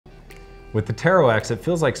With the Tero X, it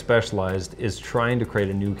feels like Specialized is trying to create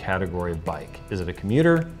a new category of bike. Is it a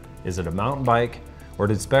commuter? Is it a mountain bike? Or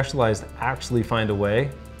did Specialized actually find a way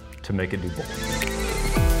to make it do both?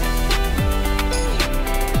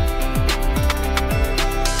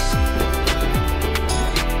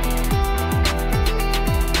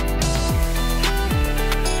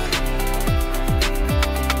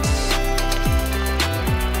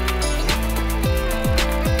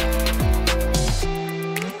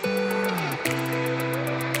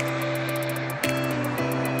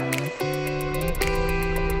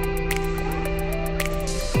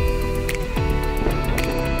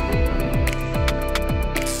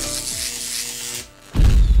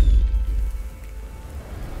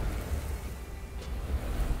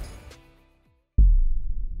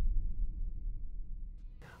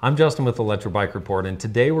 I'm Justin with Electric Bike Report, and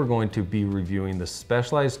today we're going to be reviewing the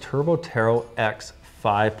Specialized Turbo Tero X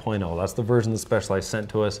 5.0. That's the version that Specialized sent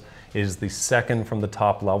to us. It is the second from the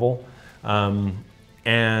top level.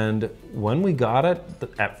 And when we got it,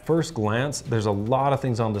 at first glance, there's a lot of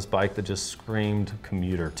things on this bike that just screamed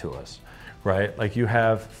commuter to us, right? Like you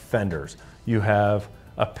have fenders, you have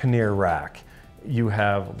a pannier rack, you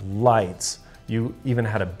have lights, you even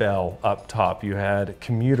had a bell up top, you had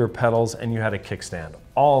commuter pedals, and you had a kickstand.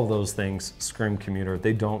 All of those things scream commuter.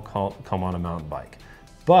 They don't come on a mountain bike.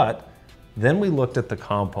 But then we looked at the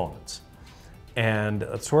components, and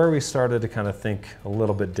that's where we started to kind of think a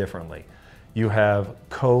little bit differently. You have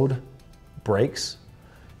code brakes,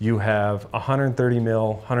 you have 130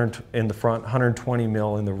 mil in the front, 120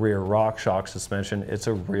 mil in the rear rock shock suspension. It's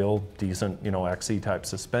a real decent, XC type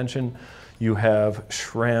suspension. You have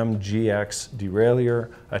SRAM GX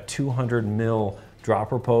derailleur, a 200 mil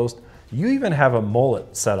dropper post. You even have a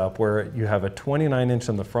mullet setup where you have a 29-inch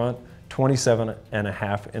in the front,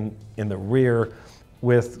 27.5 in the rear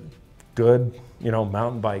with good,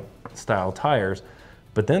 mountain bike style tires.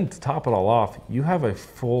 But then to top it all off, you have a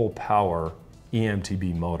full power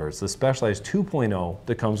eMTB motor. It's the Specialized 2.0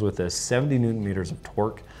 that comes with this 70 Newton meters of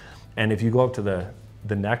torque. And if you go up to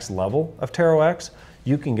the next level of Tero X,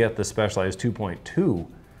 you can get the Specialized 2.2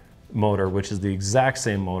 motor, which is the exact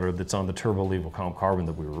same motor that's on the Turbo Level Comp Carbon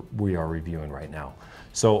that we are reviewing right now.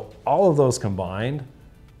 So all of those combined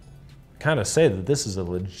kind of say that this is a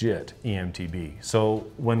legit eMTB. So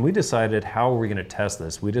when we decided how are we going to test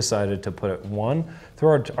this, we decided to put it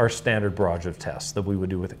through our standard barrage of tests that we would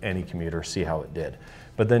do with any commuter, see how it did.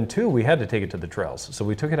 But then two, we had to take it to the trails. So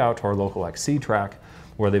we took it out to our local XC track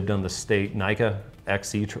where they've done the state NICA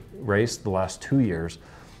XC race the last 2 years,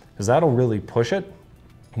 because that'll really push it.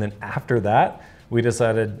 And then after that, we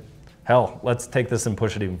decided, hell, let's take this and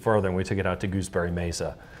push it even further. And we took it out to Gooseberry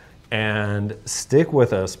Mesa. And stick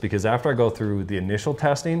with us, because after I go through the initial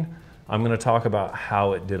testing, I'm going to talk about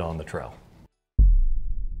how it did on the trail.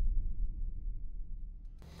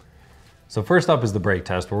 So first up is the brake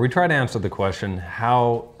test, where we try to answer the question,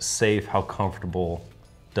 how safe, how comfortable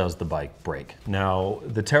does the bike brake? Now,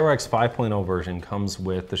 the Tero X 5.0 version comes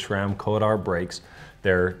with the SRAM Code brakes.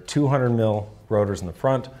 They're 200 mil rotors in the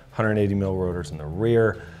front, 180 mil rotors in the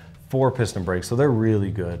rear, 4 piston brakes, so they're really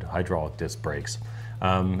good hydraulic disc brakes.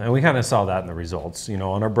 And we kind of saw that in the results.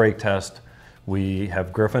 On our brake test, we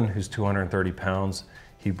have Griffin, who's 230 pounds.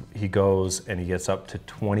 He goes and he gets up to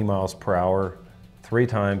 20 miles per hour 3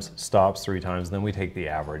 times, stops 3 times, then we take the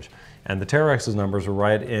average. And the Tero X's numbers are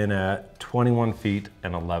right in at 21 feet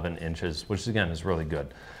and 11 inches, which again is really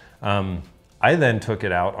good. I then took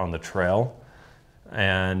it out on the trail,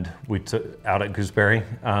 and we took out at Gooseberry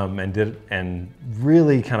and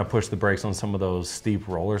really kind of pushed the brakes on some of those steep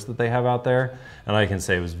rollers that they have out there. And I can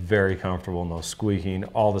say it was very comfortable, no squeaking,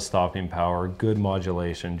 all the stopping power, good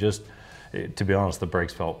modulation. Just, to be honest, the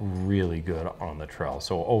brakes felt really good on the trail.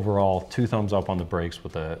 So overall, 2 thumbs up on the brakes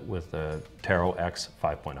with the Tero X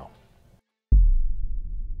 5.0.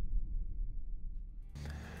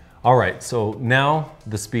 All right, so now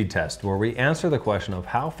the speed test, where we answer the question of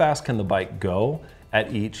how fast can the bike go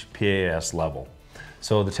at each PAS level.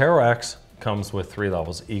 So the Tero X comes with 3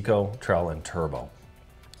 levels, Eco, Trail, and Turbo.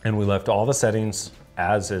 And we left all the settings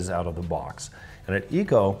as is out of the box. And at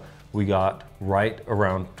Eco, we got right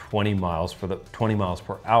around 20 miles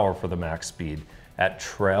per hour for the max speed. At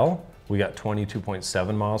Trail, we got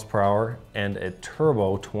 22.7 miles per hour, and at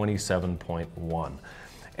Turbo, 27.1.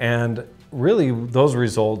 And really, those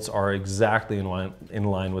results are exactly in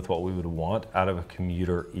line with what we would want out of a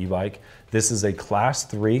commuter e-bike. This is a class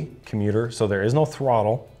 3 commuter, so there is no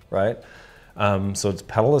throttle, right? So it's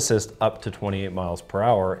pedal assist up to 28 miles per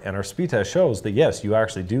hour, and our speed test shows that yes, you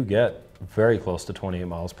actually do get very close to 28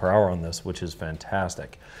 miles per hour on this, which is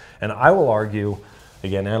fantastic. And I will argue,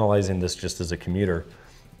 again, analyzing this just as a commuter,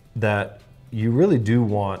 that you really do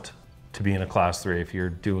want to be in a class 3 if you're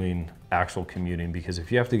doing actual commuting, because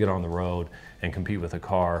if you have to get on the road and compete with a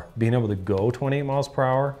car, being able to go 28 miles per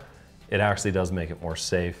hour, it actually does make it more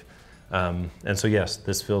safe. And so yes,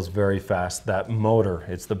 this feels very fast. That motor,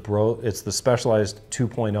 it's the Specialized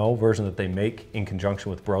 2.0 version that they make in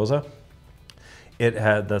conjunction with Brose. It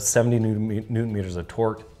had the 70 Newton meters of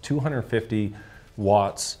torque, 250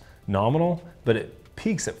 watts nominal, but it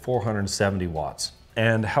peaks at 470 watts.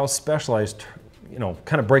 And how Specialized, you know,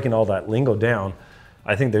 kind of breaking all that lingo down,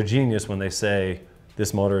 I think they're genius when they say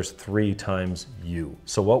this motor is 3 times U.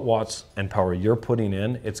 So what watts and power you're putting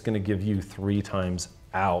in, it's going to give you 3 times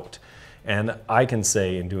out. And I can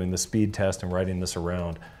say, in doing the speed test and riding this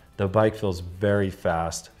around, the bike feels very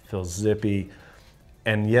fast, feels zippy.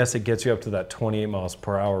 And yes, it gets you up to that 28 miles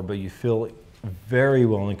per hour, but you feel very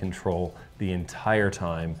well in control the entire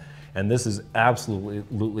time. And this is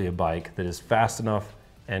absolutely a bike that is fast enough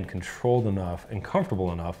and controlled enough and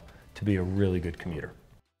comfortable enough to be a really good commuter.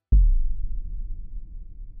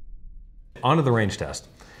 On to the range test.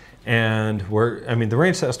 And the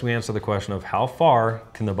range test, we answer the question of how far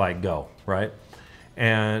can the bike go, right?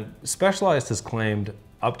 And Specialized has claimed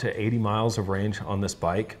up to 80 miles of range on this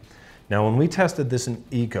bike. Now, when we tested this in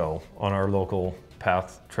Eco on our local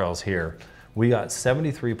path trails here, we got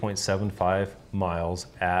 73.75 miles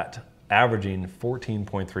at averaging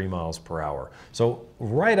 14.3 miles per hour. So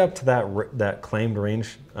right up to that claimed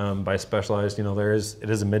range by Specialized, you know, it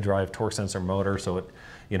is a mid-drive torque sensor motor, so it,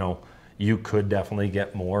 you know, you could definitely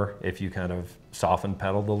get more if you kind of soften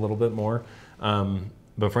pedaled a little bit more.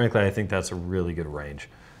 But frankly, I think that's a really good range.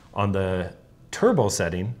 On the turbo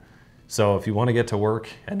setting, so if you want to get to work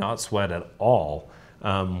and not sweat at all,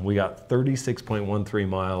 we got 36.13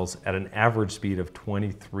 miles at an average speed of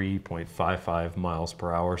 23.55 miles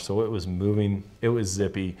per hour. So it was moving, it was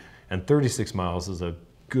zippy, and 36 miles is a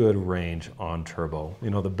good range on turbo.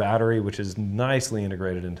 You know, the battery, which is nicely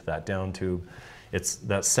integrated into that down tube, it's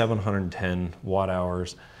that 710 watt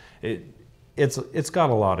hours. It's got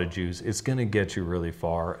a lot of juice. It's gonna get you really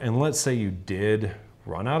far. And let's say you did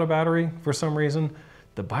run out of battery for some reason,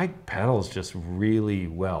 the bike pedals just really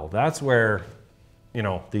well. That's where, you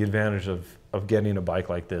know, the advantage of getting a bike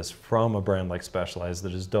like this from a brand like Specialized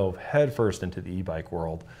that has dove headfirst into the e-bike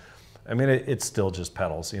world. I mean, it still just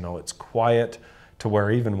pedals. You know, it's quiet to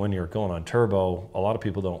where even when you're going on turbo, a lot of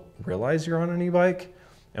people don't realize you're on an e-bike.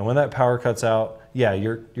 And when that power cuts out, yeah,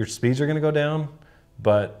 your speeds are gonna go down,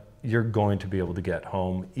 but you're going to be able to get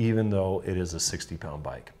home even though it is a 60-pound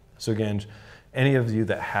bike. So again, any of you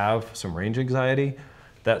that have some range anxiety,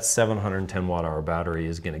 that 710 watt hour battery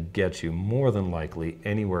is gonna get you more than likely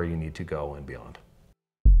anywhere you need to go and beyond.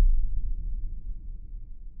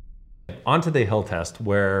 On to the hill test,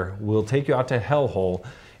 where we'll take you out to Hellhole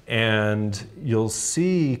and you'll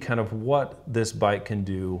see kind of what this bike can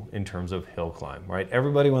do in terms of hill climb, right?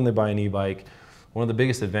 Everybody, when they buy an e-bike, one of the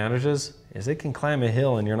biggest advantages is it can climb a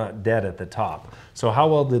hill and you're not dead at the top. So how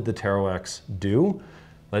well did the Tero X do?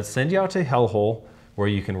 Let's send you out to Hellhole, where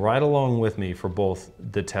you can ride along with me for both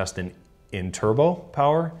the test in turbo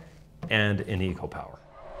power and in eco power.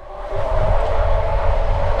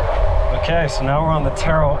 Okay, so now we're on the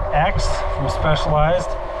Tero X from Specialized.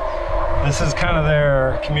 This is kind of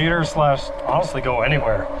their commuter slash honestly go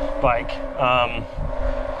anywhere bike. I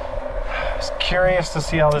was curious to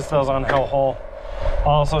see how this does on Hellhole.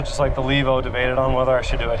 Also, just like the Levo, debated on whether I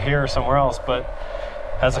should do it here or somewhere else, but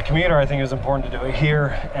as a commuter, I think it was important to do it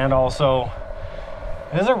here. And also,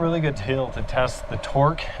 it is a really good hill to test the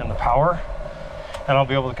torque and the power. And I'll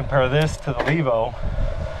be able to compare this to the Levo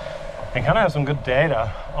and kind of have some good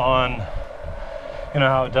data on, you know,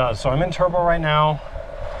 how it does. So I'm in turbo right now.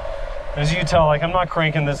 As you tell, like, I'm not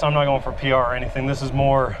cranking this, I'm not going for PR or anything. This is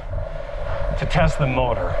more to test the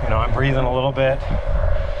motor. You know, I'm breathing a little bit,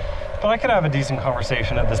 but I could have a decent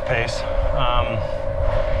conversation at this pace.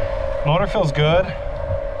 Motor feels good.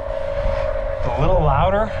 A little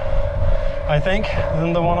louder, I think,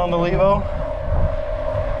 than the one on the Levo.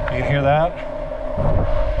 You can hear that.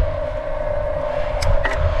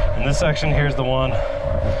 And this section here's the one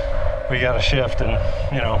we got to shift, and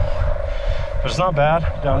you know, but it's not bad.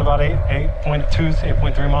 Down to about 8.2,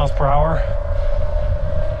 8.3 miles per hour.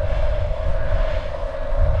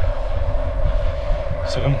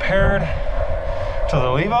 So compared to the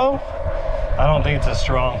Levo, I don't think it's as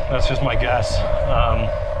strong. That's just my guess.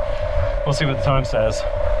 We'll see what the time says.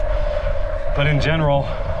 But in general,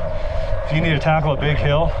 if you need to tackle a big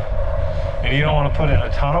hill and you don't want to put in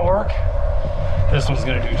a ton of work, this one's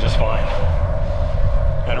going to do just fine.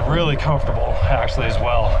 And really comfortable, actually, as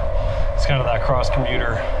well. It's kind of that cross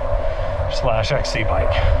commuter slash XC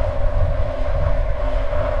bike.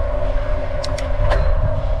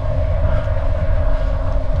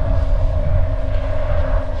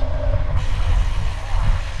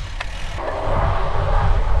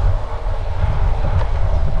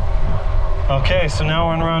 Okay, so now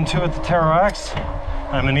we're in round 2 at the Tero X.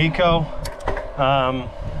 I'm in Eco.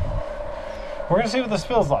 We're gonna see what this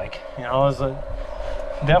feels like. You know, it's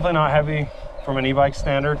definitely not heavy from an e-bike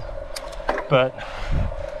standard, but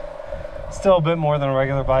still a bit more than a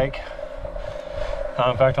regular bike.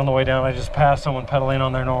 In fact, on the way down, I just passed someone pedaling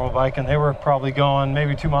on their normal bike, and they were probably going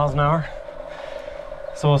maybe 2 miles an hour.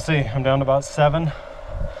 So we'll see. I'm down to about 7.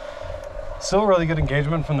 Still really good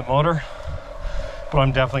engagement from the motor, but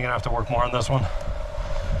I'm definitely gonna have to work more on this one.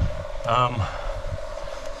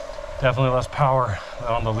 Definitely less power than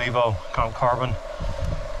on the Levo Comp Carbon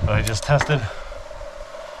that I just tested.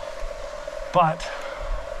 But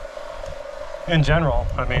in general,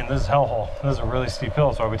 I mean, this is hellhole. This is a really steep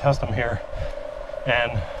hill, so we test them here.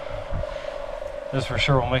 And this for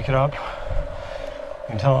sure will make it up. You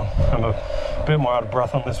can tell I'm a bit more out of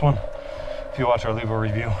breath on this one if you watch our Levo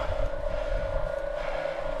review.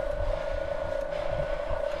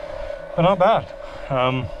 But not bad.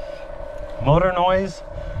 Motor noise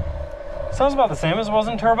sounds about the same as it was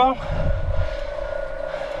in turbo.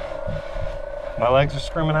 My legs are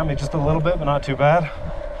screaming at me just a little bit, but not too bad.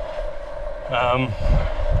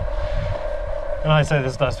 And I'd say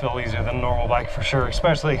this does feel easier than a normal bike for sure,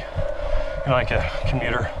 especially in like a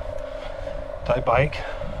commuter type bike.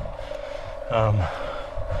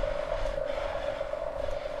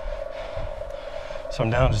 So I'm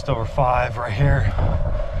down just over 5 right here.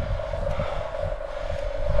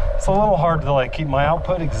 It's a little hard to like keep my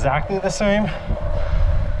output exactly the same,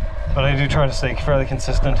 but I do try to stay fairly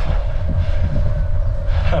consistent.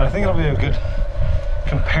 And I think it'll be a good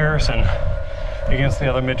comparison against the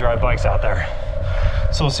other mid-drive bikes out there.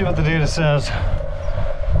 So we'll see what the data says.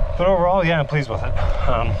 But overall, yeah, I'm pleased with it.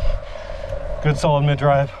 Good solid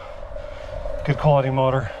mid-drive, good quality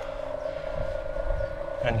motor,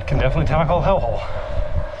 and can definitely tackle a hellhole.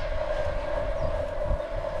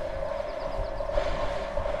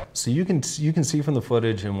 So you can see from the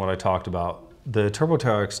footage and what I talked about, the Turbo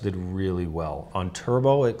Tero X did really well. On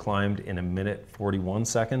turbo, it climbed in 1 minute 41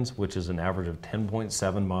 seconds, which is an average of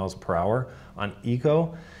 10.7 miles per hour. On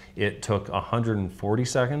Eco, it took 140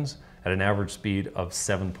 seconds at an average speed of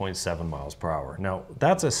 7.7 miles per hour. Now,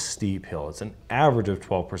 that's a steep hill. It's an average of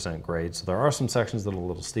 12% grade, so there are some sections that are a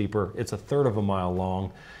little steeper. It's 1/3 of a mile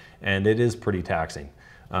long, and it is pretty taxing.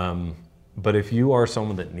 But if you are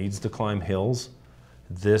someone that needs to climb hills,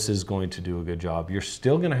 this is going to do a good job. You're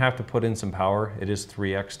still gonna have to put in some power. It is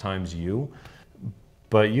 3x times U,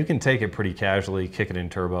 but you can take it pretty casually, kick it in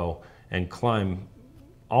turbo, and climb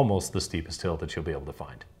almost the steepest hill that you'll be able to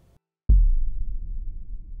find.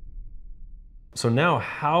 So now,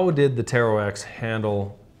 how did the Tero X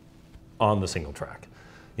handle on the single track?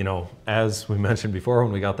 You know, as we mentioned before,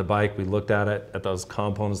 when we got the bike, we looked at it, at those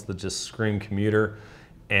components that just scream commuter,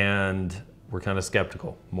 and we're kind of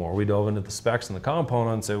skeptical. The more we dove into the specs and the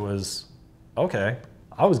components, it was, okay,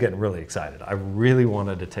 I was getting really excited. I really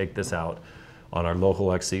wanted to take this out on our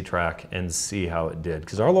local XC track and see how it did.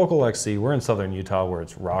 Because our local XC, we're in southern Utah where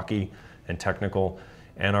it's rocky and technical,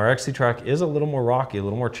 and our XC track is a little more rocky, a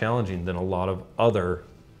little more challenging than a lot of other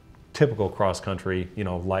typical cross-country, you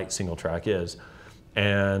know, light single track is.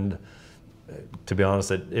 And to be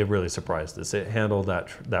honest, it really surprised us. It handled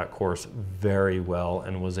that course very well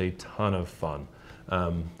and was a ton of fun.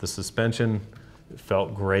 The suspension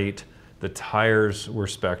felt great. The tires were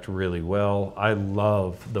spec'd really well. I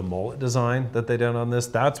love the mullet design that they did on this.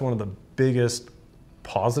 That's one of the biggest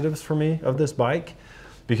positives for me of this bike,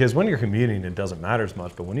 because when you're commuting, it doesn't matter as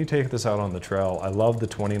much, but when you take this out on the trail, I love the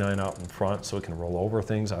 29 out in front so it can roll over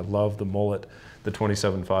things. I love the mullet, the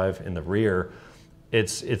 27.5 in the rear.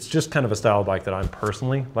 It's just kind of a style bike that I'm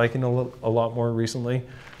personally liking a lot more recently.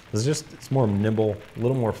 It's more nimble, a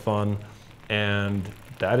little more fun, and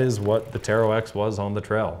that is what the Tero X was on the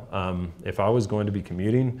trail. If I was going to be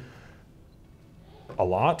commuting a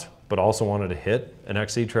lot, but also wanted to hit an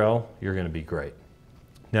XC trail, you're gonna be great.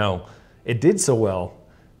 Now, it did so well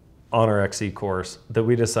on our XC course that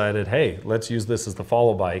we decided, hey, let's use this as the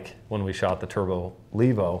follow bike when we shot the Turbo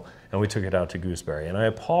Levo, and we took it out to Gooseberry. And I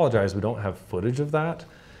apologize, we don't have footage of that,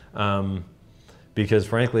 because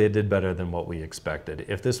frankly, it did better than what we expected.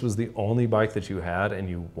 If this was the only bike that you had and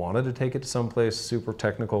you wanted to take it to someplace super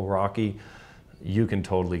technical, rocky, you can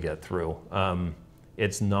totally get through.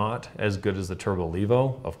 It's not as good as the Turbo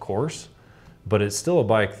Levo, of course, but it's still a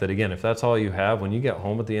bike that, again, if that's all you have, when you get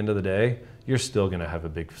home at the end of the day, you're still gonna have a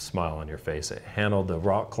big smile on your face. It handled the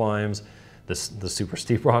rock climbs, the super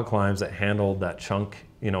steep rock climbs. It handled that chunk,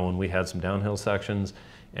 you know, when we had some downhill sections,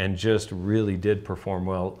 and just really did perform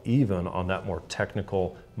well, even on that more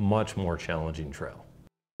technical, much more challenging trail.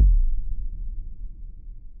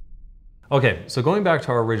 Okay, so going back to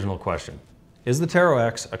our original question, Is the Tero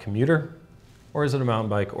X a commuter, or is it a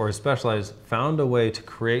mountain bike, or has Specialized found a way to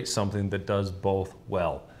create something that does both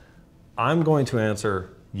well? I'm going to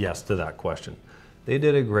answer yes to that question. They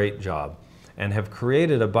did a great job and have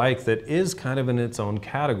created a bike that is kind of in its own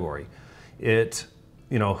category.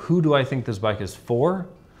 Who do I think this bike is for?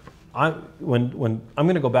 I'm going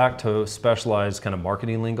to go back to Specialized kind of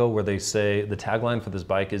marketing lingo, where they say the tagline for this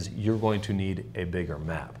bike is, you're going to need a bigger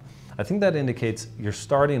map. I think that indicates you're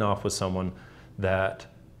starting off with someone that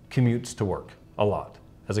commutes to work a lot.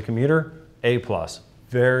 As a commuter, A+,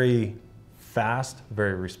 very fast,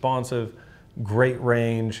 very responsive, great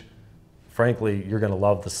range. Frankly, you're going to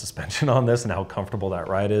love the suspension on this and how comfortable that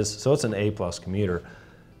ride is. So it's an A+ commuter.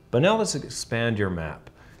 But now let's expand your map.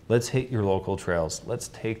 Let's hit your local trails. Let's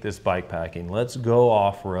take this bike packing. Let's go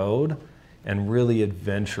off-road and really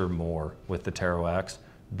adventure more with the Tero X.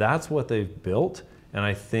 That's what they've built, and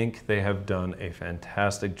I think they have done a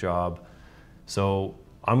fantastic job. So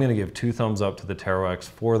I'm going to give 2 thumbs up to the Tero X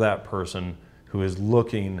for that person who is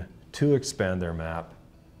looking to expand their map,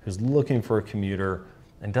 who's looking for a commuter,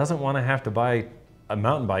 and doesn't want to have to buy a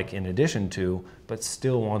mountain bike in addition to, but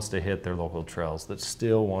still wants to hit their local trails, that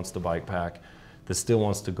still wants to bike pack, that still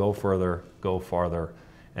wants to go further, go farther,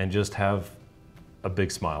 and just have a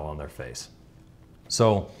big smile on their face.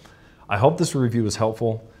 So I hope this review was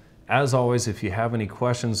helpful. As always, if you have any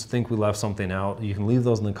questions, think we left something out, you can leave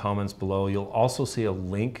those in the comments below. You'll also see a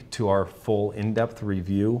link to our full in-depth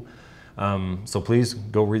review. So please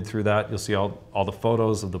go read through that. You'll see all the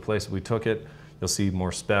photos of the place we took it. You'll see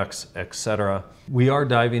more specs, etc. We are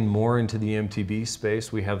diving more into the eMTB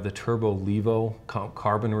space. We have the Turbo Levo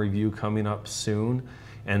carbon review coming up soon.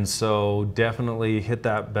 And so definitely hit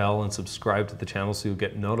that bell and subscribe to the channel so you'll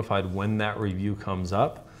get notified when that review comes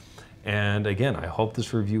up. And again, I hope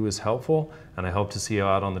this review is helpful, and I hope to see you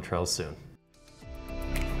out on the trails soon.